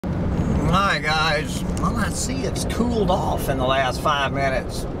Well, I see it's cooled off in the last 5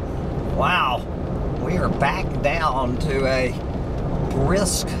 minutes. Wow, we are back down to a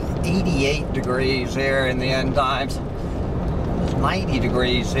brisk 88 degrees here in the end times. It was 90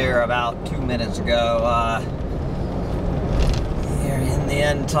 degrees here about 2 minutes ago. Here in the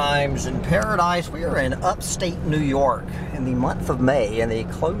end times in paradise. We are in upstate New York in the month of May, in the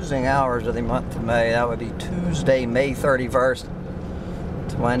closing hours of the month of May. That would be Tuesday, May 31st.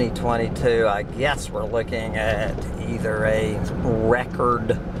 2022. I guess we're looking at either a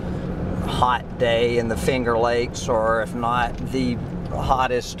record hot day in the Finger Lakes, or if not, the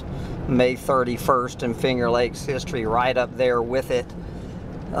hottest May 31st in Finger Lakes history, right up there with it.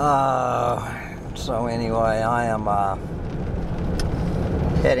 So anyway, I am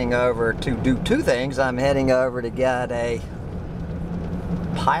heading over to do two things. I'm heading over to get a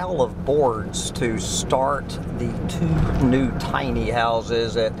pile of boards to start the two new tiny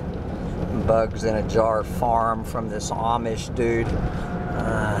houses at Bugs in a Jar Farm from this Amish dude.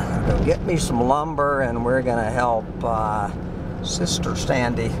 Go get me some lumber, and we're gonna help Sister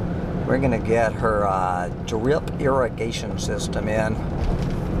Sandy. We're gonna get her drip irrigation system in,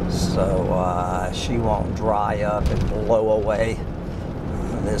 so she won't dry up and blow away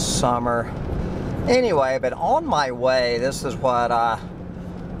this summer. Anyway, but on my way, this is what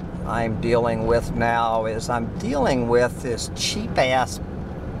I'm dealing with now. Is I'm dealing with this cheap ass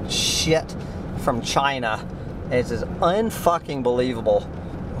shit from China. It's just unfucking believable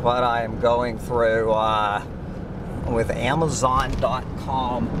what I am going through with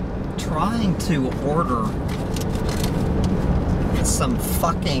Amazon.com, trying to order some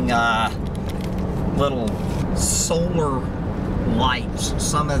fucking little solar lights.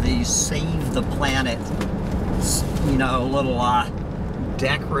 Some of these Save the Planet, you know, little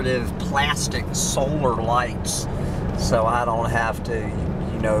decorative plastic solar lights, so I don't have to,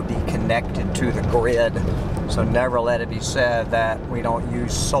 you know, be connected to the grid. So never let it be said that we don't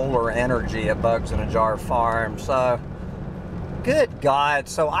use solar energy at Bugs in a Jar Farm. So good God,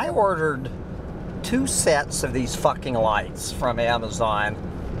 so I ordered 2 sets of these fucking lights from Amazon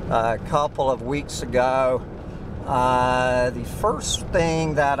a couple of weeks ago. The first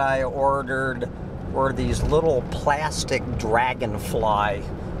thing that I ordered were these little plastic dragonfly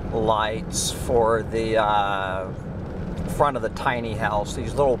lights for the front of the tiny house.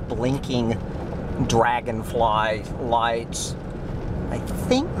 These little blinking dragonfly lights. I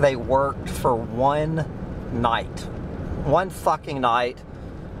think they worked for one night. One fucking night.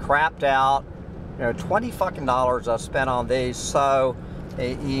 Crapped out. You know, $20 fucking I spent on these. So,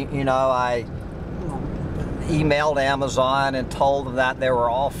 you know, I emailed Amazon and told them that they were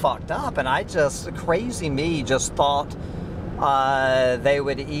all fucked up, and I just, crazy me, just thought they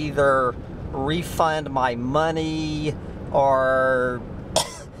would either refund my money or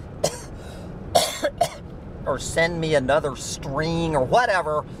or send me another string or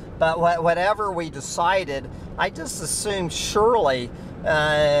whatever. But whatever we decided, I just assumed surely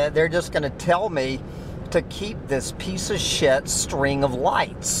they're just going to tell me to keep this piece of shit string of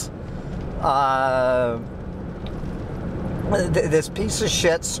lights. This piece of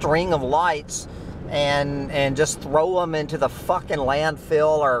shit string of lights, and just throw them into the fucking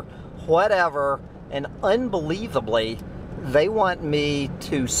landfill or whatever. And unbelievably, they want me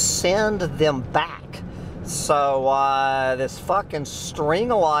to send them back. So this fucking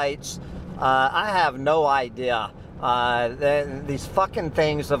string of lights, I have no idea. These fucking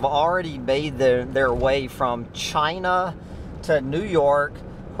things have already made their way from China to New York,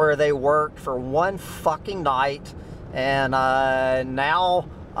 where they worked for one fucking night. And now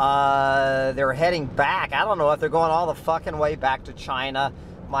they're heading back. I don't know if they're going all the fucking way back to China.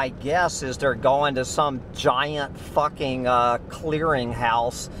 My guess is they're going to some giant fucking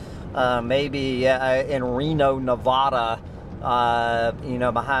clearinghouse, maybe in Reno, Nevada, you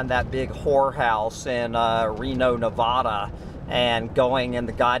know, behind that big whorehouse in Reno, Nevada, and going in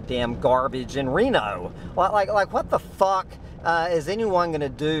the goddamn garbage in Reno. Like what the fuck is anyone going to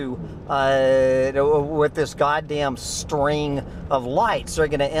do with this goddamn string of lights? They're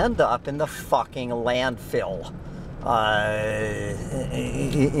going to end up in the fucking landfill.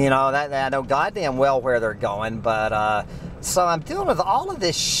 You know, that I know goddamn well where they're going, but so I'm dealing with all of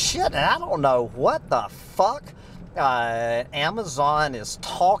this shit, and I don't know what the fuck Amazon is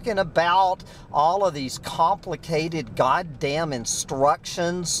talking about. All of these complicated goddamn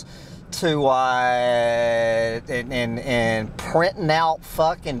instructions to and printing out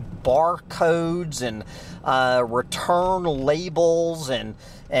fucking barcodes and return labels and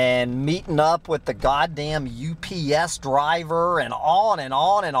meeting up with the goddamn UPS driver and on and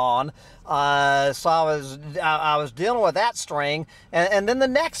on and on. So I was dealing with that string, and then the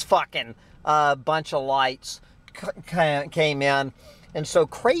next fucking bunch of lights came in. And so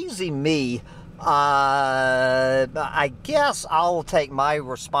crazy me, I guess I'll take my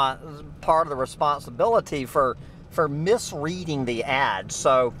part of the responsibility for misreading the ad.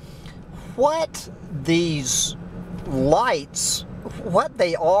 So what these lights, what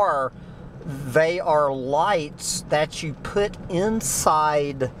they are lights that you put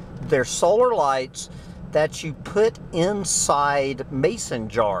inside, they're solar lights that you put inside mason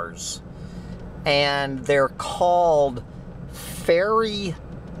jars. And they're called fairy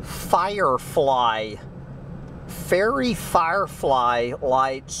firefly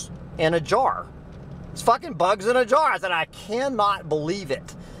lights in a jar. It's fucking bugs in a jar. I said, I cannot believe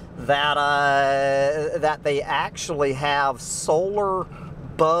it that that they actually have solar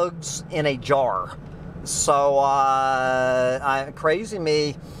bugs in a jar. So crazy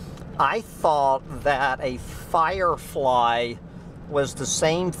me, I thought that a firefly was the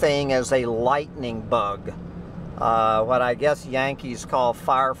same thing as a lightning bug. What I guess Yankees call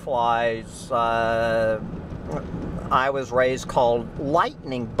fireflies, I was raised called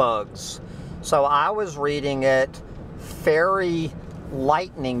lightning bugs. So I was reading it fairy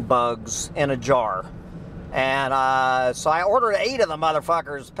lightning bugs in a jar. And so I ordered 8 of the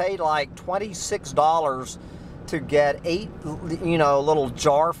motherfuckers, paid like $26 to get 8, little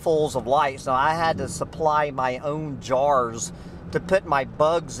jarfuls of lights. Now I had to supply my own jars to put my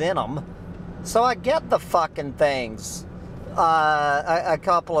bugs in them. So I get the fucking things a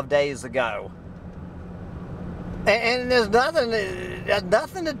couple of days ago. And there's nothing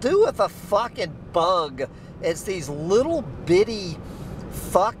to do with a fucking bug. It's these little bitty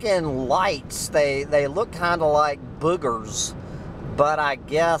fucking lights. They look kind of like boogers, but I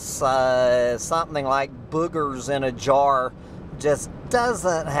guess something like boogers in a jar just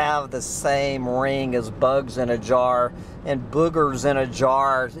doesn't have the same ring as bugs in a jar. And boogers in a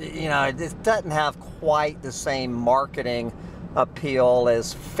jar, it doesn't have quite the same marketing appeal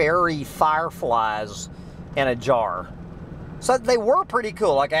as fairy fireflies in a jar. So they were pretty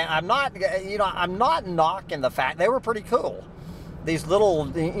cool. Like I'm not knocking the fact they were pretty cool. These little,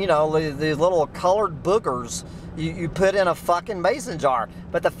 these little colored boogers you put in a fucking mason jar.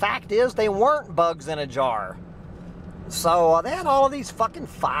 But the fact is, they weren't bugs in a jar. So they had all of these fucking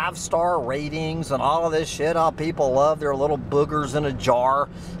 5-star ratings and all of this shit. How people love their little boogers in a jar,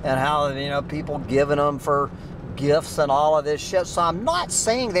 and how people giving them for gifts and all of this shit. So I'm not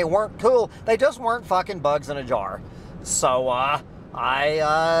saying they weren't cool. They just weren't fucking bugs in a jar. So I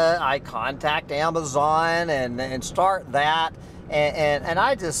contact Amazon and start that, and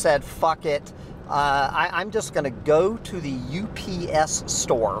I just said fuck it. I'm just gonna go to the UPS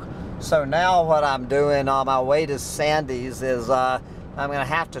store. So now what I'm doing on my way to Sandy's is I'm gonna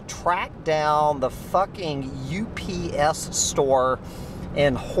have to track down the fucking UPS store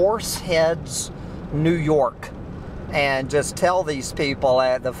in Horseheads, New York, and just tell these people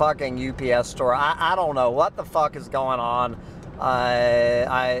at the fucking UPS store, I don't know what the fuck is going on.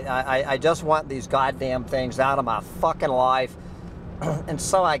 I just want these goddamn things out of my fucking life. And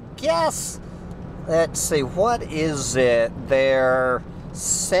so I guess, let's see, what is it? They're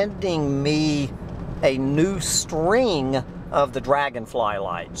sending me a new string of the dragonfly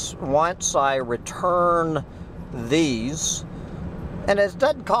lights once I return these. And it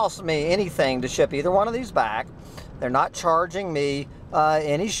doesn't cost me anything to ship either one of these back. They're not charging me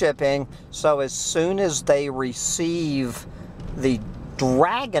any shipping. So as soon as they receive the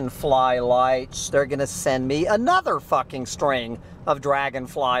dragonfly lights, they're gonna send me another fucking string of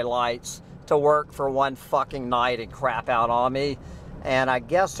dragonfly lights to work for one fucking night and crap out on me. And I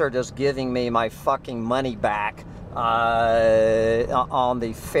guess they're just giving me my fucking money back on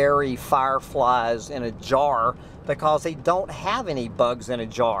the fairy fireflies in a jar, because they don't have any bugs in a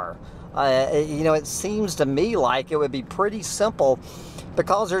jar. It seems to me like it would be pretty simple,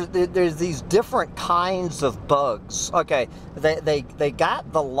 because there's these different kinds of bugs. Okay, they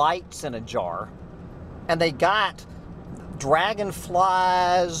got the lights in a jar, and they got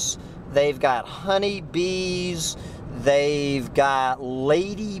dragonflies, they've got honeybees, they've got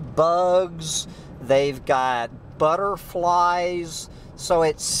ladybugs, they've got butterflies. So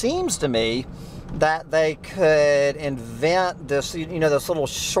it seems to me that they could invent this, this little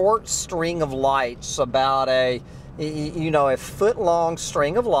short string of lights, about a foot-long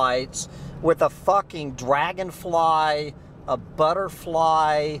string of lights with a fucking dragonfly, a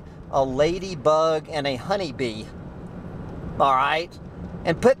butterfly, a ladybug, and a honeybee. All right?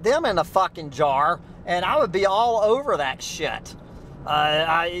 And put them in a fucking jar, and I would be all over that shit.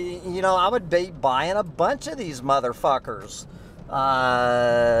 I would be buying a bunch of these motherfuckers.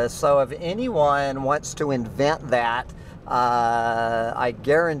 So if anyone wants to invent that, I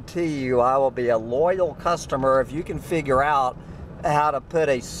guarantee you I will be a loyal customer if you can figure out how to put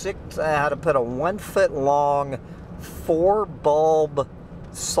a 1 foot long 4 bulb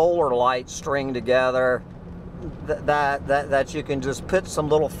solar light string together that you can just put some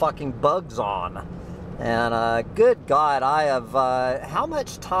little fucking bugs on. And good God, I have how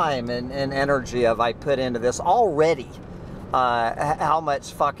much time and energy have I put into this already? How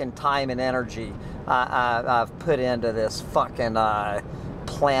much fucking time and energy I've put into this fucking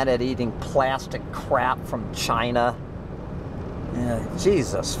planet-eating plastic crap from China. Yeah,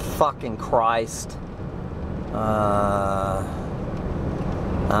 Jesus fucking Christ. I'm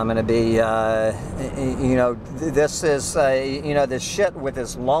gonna be, you know, this is, you know, this shit with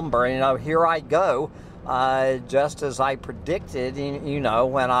this lumber, you know, here I go, just as I predicted, you know,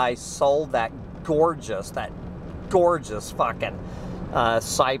 when I sold that gorgeous fucking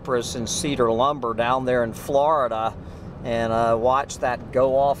cypress and cedar lumber down there in Florida, and watched that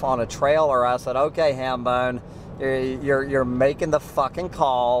go off on a trailer. I said, okay, Hambone, you're making the fucking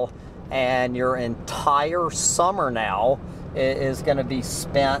call, and your entire summer now is going to be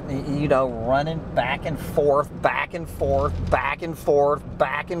spent, you know, running back and forth, back and forth, back and forth,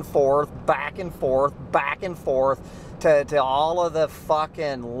 back and forth, back and forth, back and forth to all of the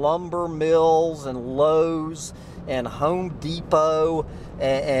fucking lumber mills and Lowe's and Home Depot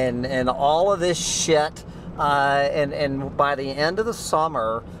and all of this shit. And by the end of the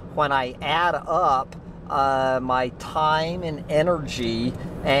summer, when I add up my time and energy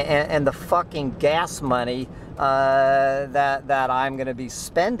and the fucking gas money that I'm going to be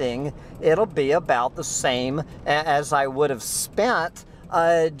spending, it'll be about the same as I would have spent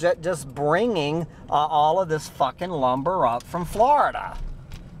just bringing all of this fucking lumber up from Florida.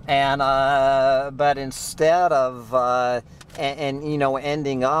 And but instead of and you know,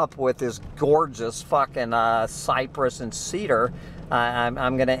 ending up with this gorgeous fucking cypress and cedar,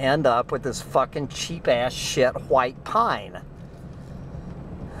 I'm gonna end up with this fucking cheap ass shit white pine.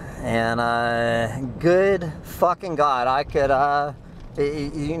 And good fucking God, I could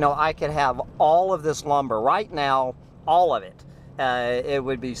you know, I could have all of this lumber right now, all of it. It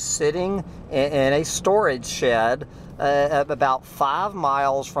would be sitting in a storage shed about 5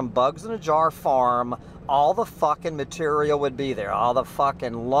 miles from Bugs in a Jar Farm. All the fucking material would be there. All the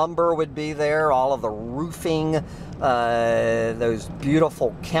fucking lumber would be there. All of the roofing, those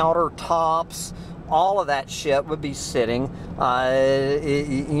beautiful countertops, all of that shit would be sitting,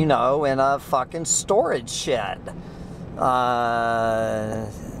 you know, in a fucking storage shed.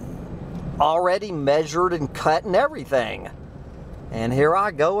 Already measured and cut and everything. And here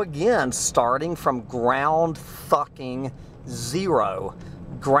I go again, starting from ground fucking zero.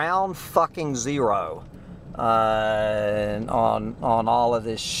 Ground fucking zero. On all of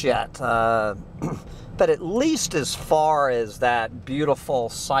this shit. But at least as far as that beautiful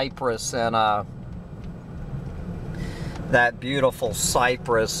cypress and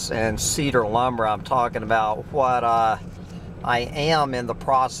cedar lumber I'm talking about, what I am in the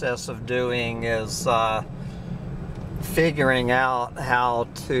process of doing is figuring out how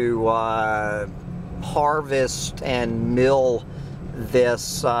to harvest and mill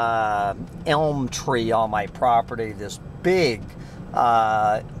this elm tree on my property, this big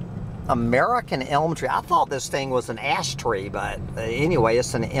American elm tree. I thought this thing was an ash tree, but anyway,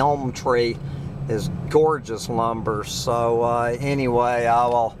 it's an elm tree. It's gorgeous lumber. So anyway, I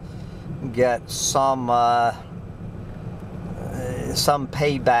will get some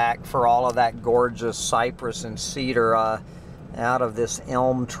payback for all of that gorgeous cypress and cedar out of this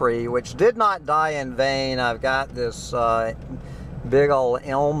elm tree, which did not die in vain. I've got this big old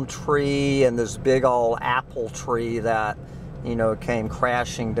elm tree and this big old apple tree that, you know, came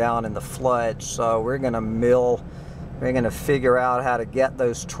crashing down in the flood. So we're gonna figure out how to get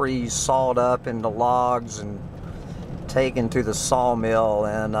those trees sawed up into logs and taken to the sawmill,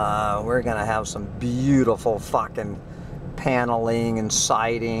 and we're gonna have some beautiful fucking paneling and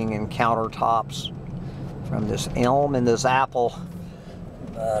siding and countertops from this elm and this apple.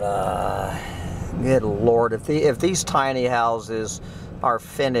 But good Lord, if these tiny houses are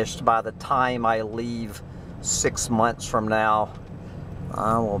finished by the time I leave 6 months from now,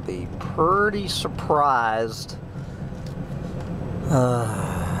 I will be pretty surprised.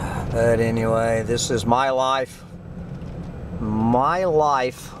 But anyway, this is my life. My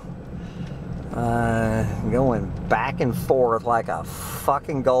life. Going back and forth like a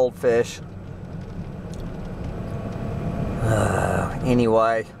fucking goldfish.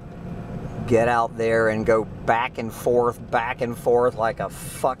 Anyway, get out there and go back and forth like a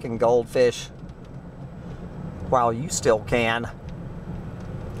fucking goldfish while you still can.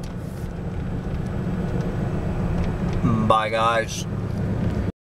 Bye, guys.